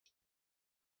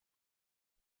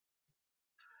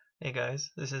Hey guys,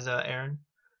 this is Aaron,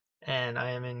 and I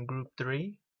am in Group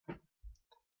 3,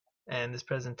 and this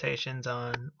presentation's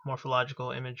on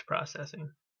morphological image processing.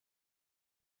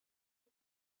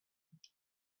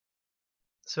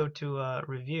 So to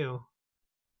review,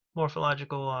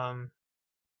 morphological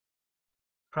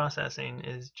processing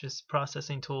is just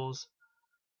processing tools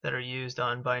that are used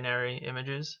on binary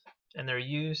images, and they're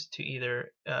used to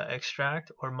either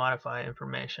extract or modify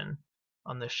information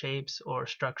on the shapes or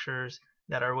structures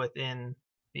that are within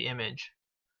the image.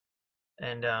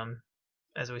 And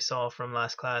as we saw from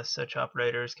last class, such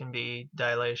operators can be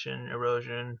dilation,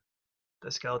 erosion, the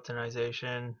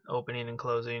skeletonization, opening and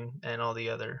closing, and all the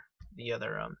other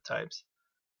types.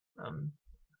 Um,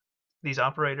 these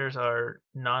operators are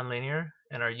nonlinear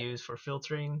and are used for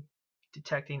filtering,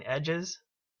 detecting edges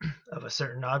of a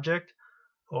certain object,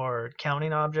 or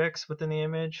counting objects within the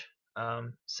image,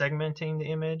 segmenting the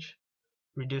image,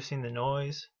 reducing the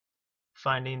noise,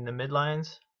 finding the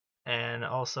midlines, and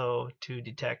also to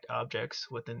detect objects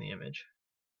within the image.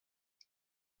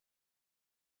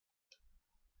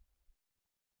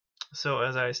 So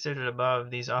as I stated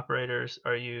above, these operators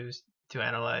are used to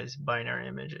analyze binary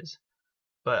images,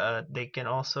 but they can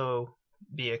also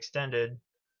be extended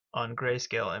on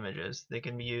grayscale images. They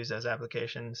can be used as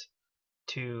applications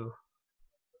to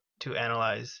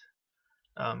analyze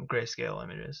grayscale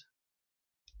images.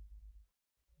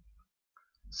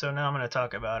 So now I'm going to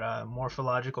talk about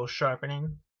morphological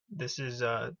sharpening. This is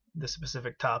the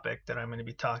specific topic that I'm going to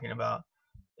be talking about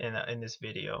in this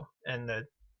video, and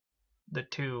the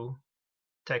two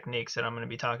techniques that I'm going to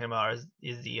be talking about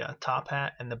is the top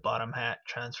hat and the bottom hat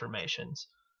transformations.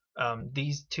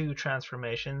 These two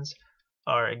transformations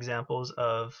are examples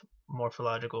of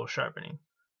morphological sharpening,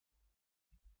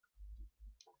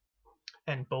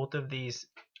 and both of these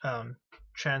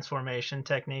transformation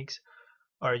techniques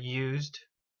are used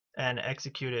and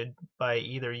executed by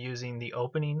either using the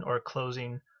opening or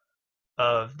closing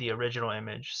of the original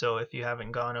image. So if you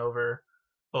haven't gone over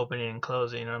opening and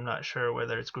closing, I'm not sure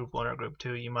whether it's group 1 or group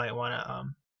 2, you might want to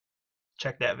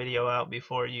check that video out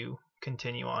before you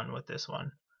continue on with this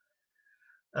one.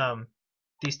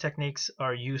 These techniques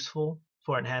are useful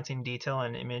for enhancing detail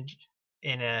in image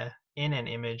in an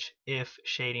image if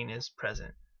shading is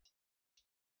present.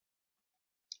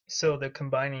 So the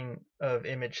combining of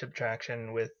image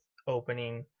subtraction with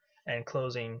opening and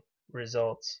closing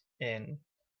results in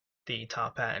the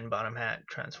top hat and bottom hat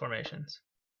transformations.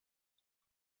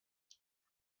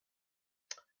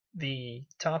 The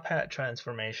top hat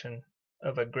transformation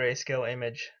of a grayscale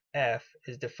image F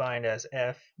is defined as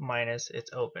F minus its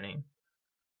opening.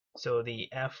 So the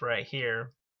F right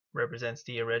here represents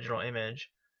the original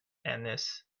image, and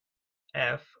this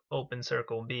F open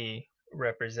circle B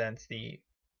represents the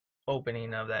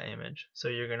opening of that image. So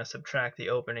you're going to subtract the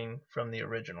opening from the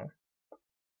original.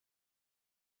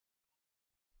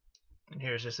 And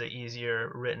here's just an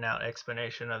easier written out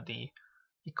explanation of the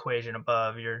equation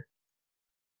above.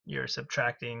 You're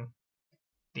subtracting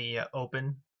the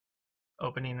opening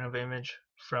of image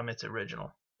from its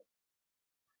original,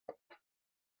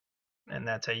 and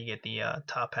that's how you get the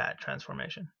top hat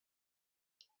transformation.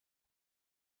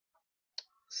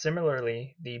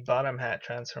 Similarly, the bottom hat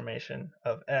transformation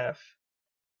of F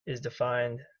is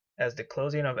defined as the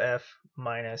closing of F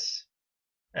minus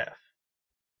F.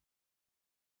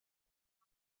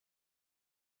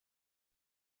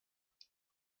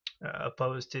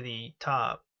 Opposed to the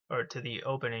top, or to the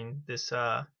opening, this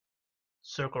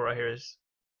circle right here is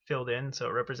filled in, so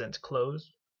it represents closed.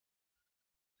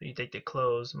 So you take the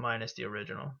close minus the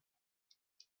original.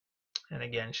 And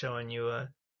again, showing you an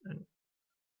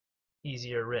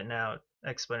easier written out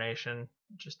explanation,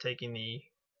 just taking the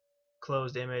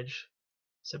closed image,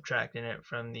 subtracting it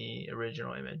from the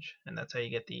original image, and that's how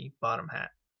you get the bottom hat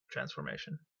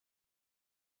transformation.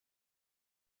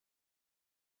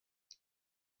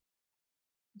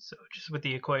 So just with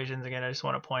the equations again, I just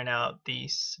want to point out the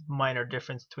minor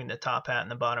difference between the top hat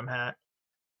and the bottom hat.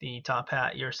 The top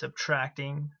hat, you're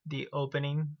subtracting the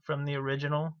opening from the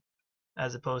original,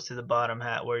 as opposed to the bottom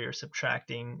hat where you're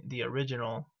subtracting the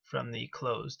original from the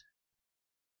closed.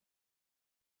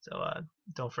 So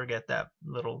don't forget that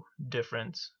little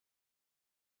difference.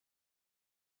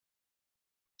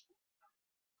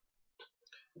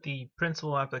 The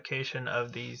principal application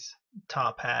of these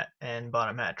top hat and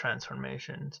bottom hat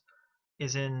transformations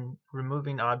is in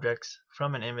removing objects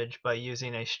from an image by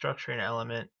using a structuring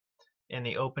element in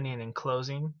the opening and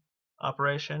closing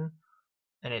operation,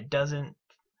 and it doesn't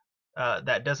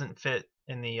that doesn't fit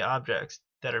in the objects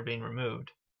that are being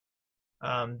removed.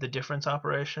 The difference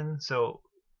operation, so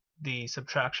the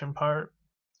subtraction part,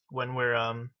 when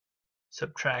we're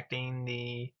subtracting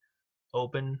the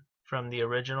open from the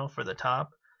original for the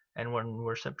top, and when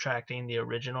we're subtracting the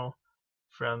original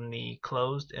from the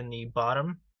closed in the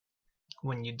bottom,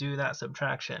 when you do that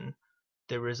subtraction,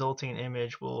 the resulting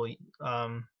image will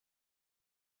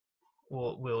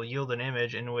yield an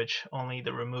image in which only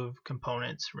the removed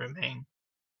components remain.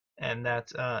 And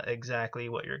that's exactly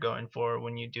what you're going for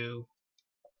when you do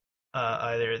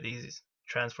either of these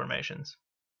transformations.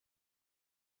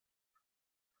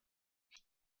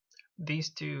 These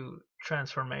two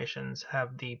transformations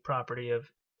have the property of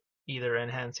either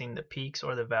enhancing the peaks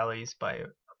or the valleys by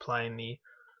applying the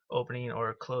opening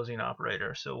or closing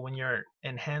operator. So when you're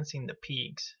enhancing the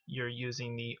peaks, you're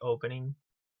using the opening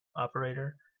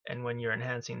operator, and when you're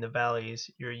enhancing the valleys,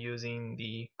 you're using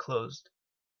the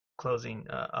closing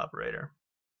operator.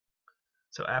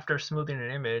 So after smoothing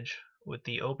an image with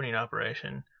the opening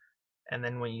operation, and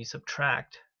then when you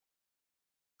subtract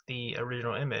the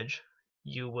original image,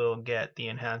 you will get the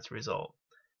enhanced result.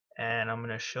 And I'm going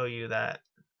to show you that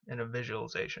in a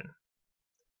visualization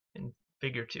in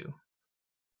figure 2.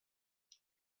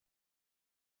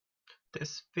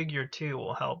 This figure 2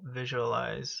 will help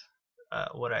visualize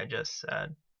what I just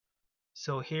said.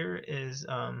 So here is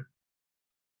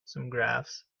some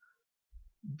graphs.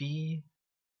 B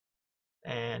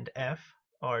and F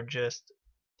are just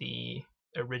the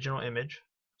original image,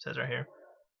 it says right here.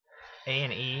 A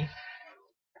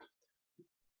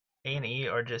and E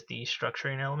are just the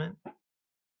structuring element,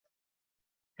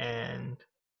 and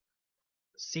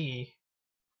C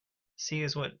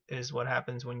is what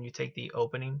happens when you take the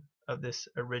opening of this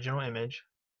original image,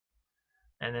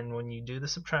 and then when you do the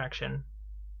subtraction,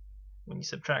 when you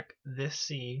subtract this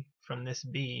C from this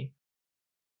B,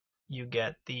 you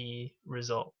get the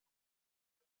result,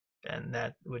 and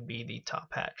that would be the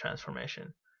top hat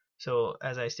transformation. So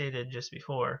as I stated just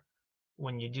before,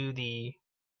 when you do the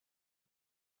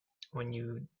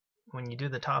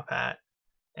top hat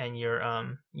and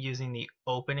you're using the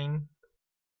opening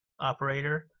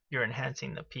operator, you're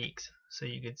enhancing the peaks. So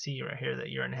you could see right here that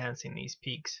you're enhancing these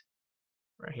peaks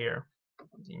right here.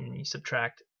 And you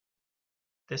subtract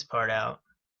this part out,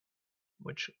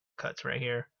 which cuts right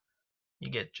here, you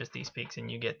get just these peaks,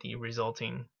 and you get the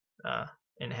resulting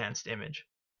enhanced image.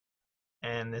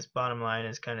 And this bottom line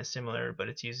is kind of similar, but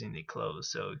it's using the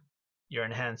close, so you're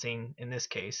enhancing, in this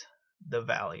case, the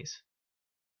valleys,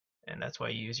 and that's why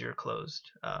you use your closed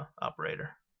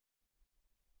operator.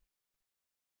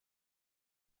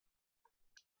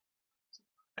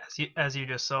 As you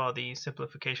just saw, the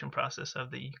simplification process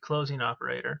of the closing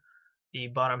operator, the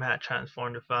bottom hat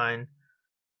transform define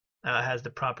has the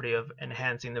property of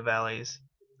enhancing the valleys,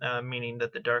 meaning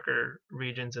that the darker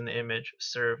regions in the image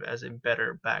serve as a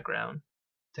better background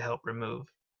to help remove.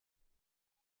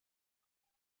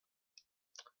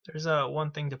 There's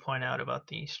one thing to point out about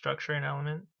the structuring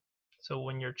element. So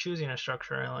when you're choosing a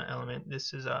structuring element,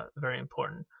 this is very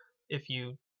important. If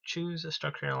you choose a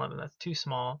structuring element that's too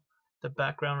small, the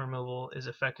background removal is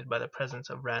affected by the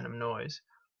presence of random noise.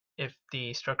 If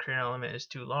the structuring element is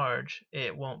too large,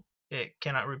 it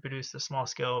cannot reproduce the small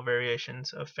scale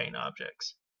variations of faint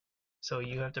objects. So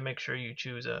you have to make sure you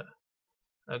choose a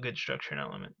good structuring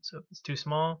element. So if it's too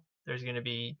small, there's going to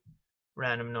be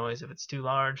random noise. If it's too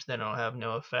large, then it'll have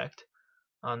no effect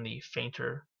on the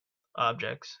fainter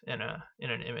objects in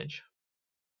an image.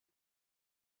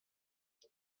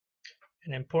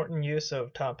 An important use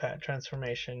of top hat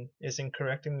transformation is in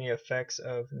correcting the effects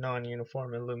of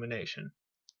non-uniform illumination.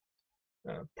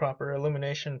 Proper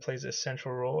illumination plays a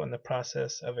central role in the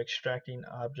process of extracting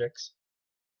objects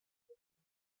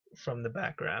from the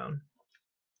background.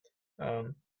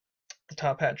 The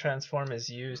top hat transform is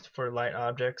used for light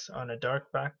objects on a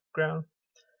dark background,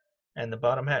 and the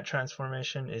bottom hat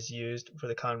transformation is used for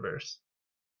the converse.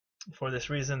 For this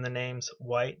reason, the names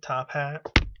white top hat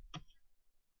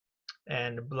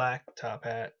and black top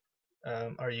hat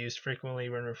are used frequently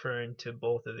when referring to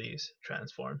both of these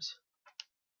transforms.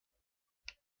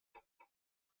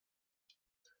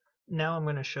 Now I'm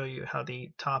going to show you how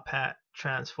the top hat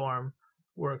transform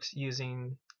works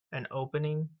using an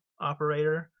opening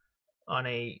operator on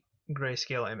a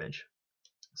grayscale image.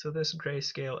 So this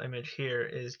grayscale image here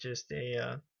is just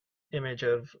a image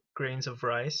of grains of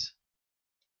rice.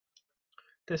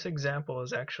 This example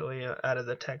is actually out of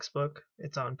the textbook.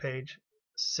 It's on page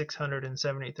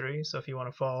 673, so if you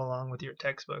want to follow along with your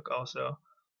textbook also,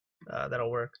 that'll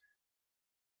work.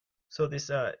 So this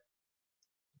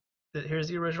here's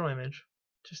the original image,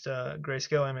 just a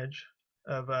grayscale image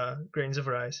of grains of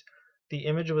rice. The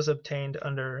image was obtained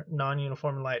under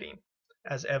non-uniform lighting,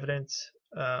 as evidenced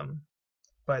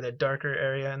by the darker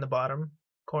area in the bottom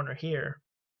corner here,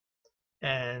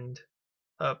 and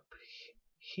up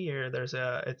here it's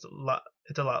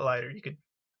a lot lighter. You could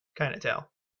kind of tell.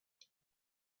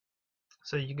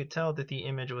 So you could tell that the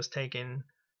image was taken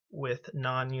with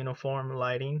non-uniform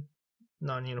lighting,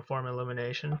 non-uniform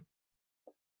illumination,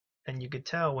 and you could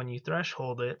tell when you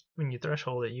threshold it,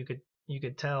 you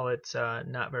could tell it's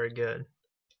not very good.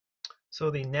 So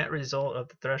the net result of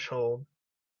the threshold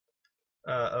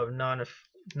of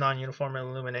non-uniform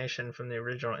illumination from the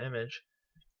original image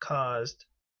caused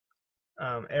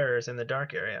errors in the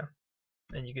dark area,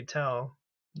 and you could tell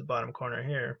the bottom corner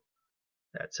here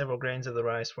that several grains of the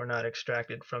rice were not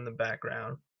extracted from the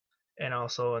background, and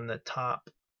also in the top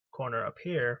corner up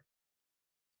here,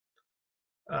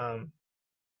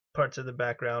 parts of the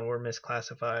background were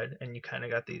misclassified, and you kind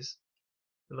of got these,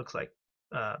 it looks like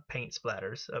paint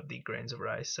splatters of the grains of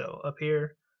rice. So up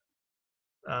here,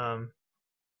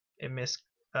 it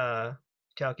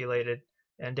miscalculated,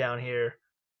 and down here,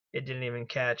 it didn't even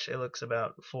catch. It looks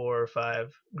about 4 or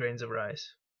 5 grains of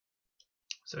rice.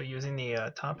 So using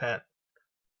the top hat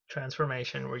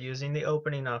transformation, we're using the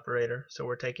opening operator. So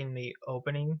we're taking the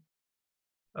opening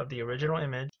of the original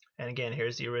image, and again,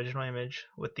 here's the original image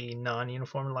with the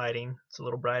non-uniform lighting. It's a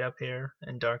little bright up here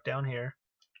and dark down here.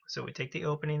 So we take the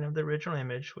opening of the original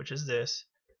image, which is this,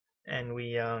 and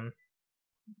we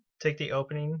take the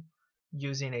opening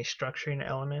using a structuring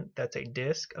element that's a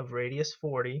disk of radius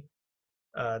 40.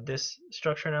 This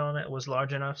structuring element was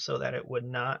large enough so that it would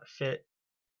not fit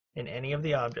in any of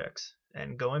the objects.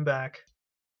 And going back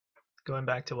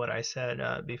to what I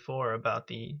said before about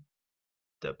the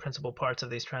principal parts of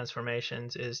these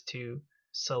transformations is to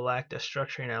select a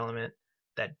structuring element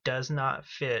that does not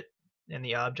fit in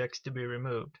the objects to be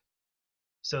removed.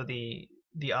 So the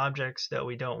objects that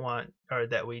we don't want, or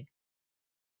that we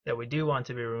do want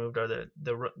to be removed, are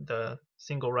the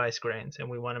single rice grains, and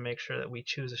we want to make sure that we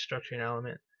choose a structuring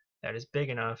element that is big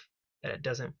enough that it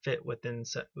doesn't fit within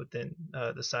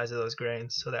the size of those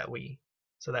grains, so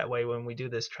that way when we do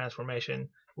this transformation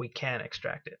we can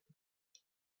extract it.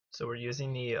 So we're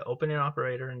using the opening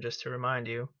operator, and just to remind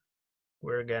you,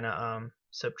 we're gonna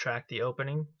subtract the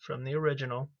opening from the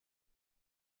original.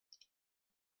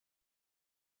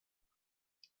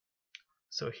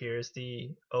 So here's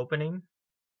the opening,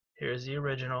 here's the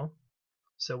original.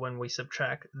 So when we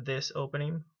subtract this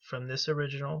opening from this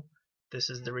original, this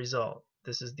is the result.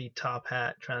 This is the top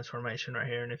hat transformation right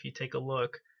here. And if you take a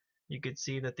look, you could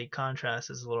see that the contrast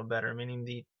is a little better, meaning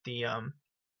the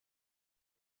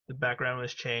background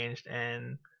was changed,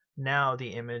 and now the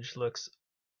image looks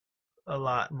a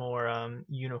lot more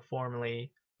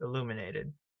uniformly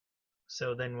illuminated.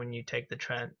 So then when you take the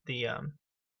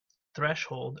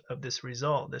threshold of this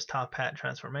result, this top hat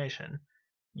transformation,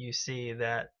 you see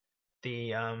that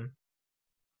the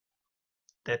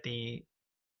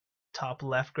top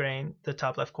left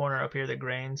corner up here, the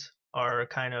grains are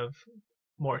kind of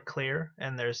more clear,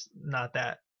 and there's not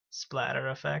that splatter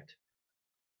effect.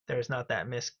 There's not that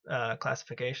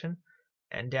misclassification.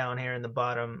 And down here in the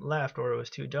bottom left, where it was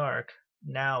too dark,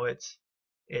 now it's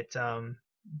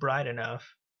bright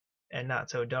enough and not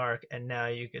so dark, and now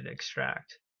you could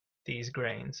extract these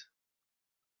grains.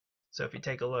 So if you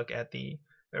take a look at the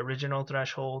original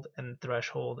threshold and the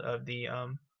threshold of the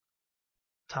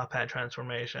top hat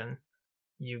transformation,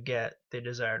 you get the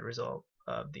desired result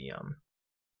of the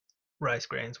rice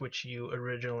grains which you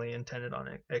originally intended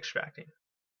on extracting.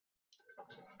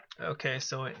 Okay,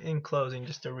 so in closing,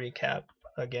 just to recap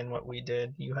again what we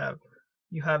did, you have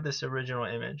this original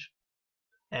image,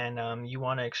 and you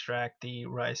want to extract the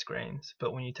rice grains,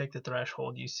 but when you take the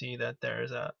threshold, you see that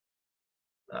there's a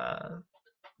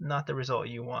not the result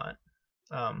you want,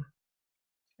 and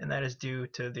that is due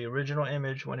to the original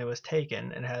image. When it was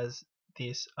taken, it has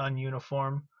this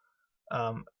ununiform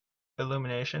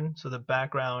illumination, so the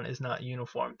background is not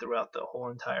uniform throughout the whole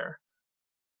entire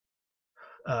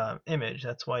image.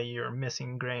 That's why you're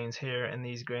missing grains here, and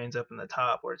these grains up in the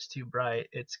top where it's too bright,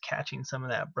 it's catching some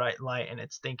of that bright light and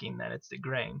it's thinking that it's the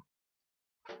grain.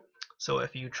 So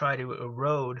if you try to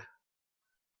erode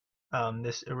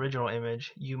this original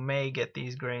image, you may get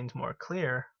these grains more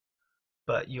clear,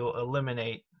 but you'll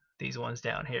eliminate these ones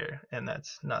down here, and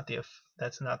that's not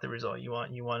the result you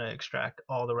want. You want to extract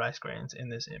all the rice grains in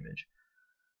this image.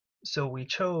 So we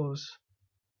chose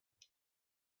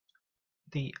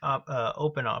the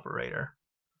open operator.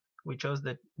 We chose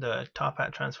the top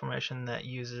hat transformation that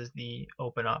uses the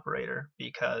open operator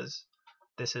because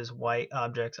this is white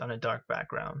objects on a dark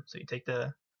background. So you take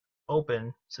the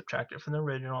open, subtract it from the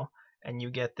original, and you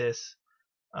get this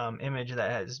image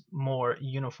that has more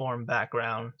uniform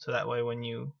background, so that way when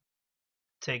you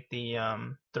take the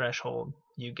threshold,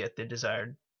 you get the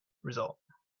desired result.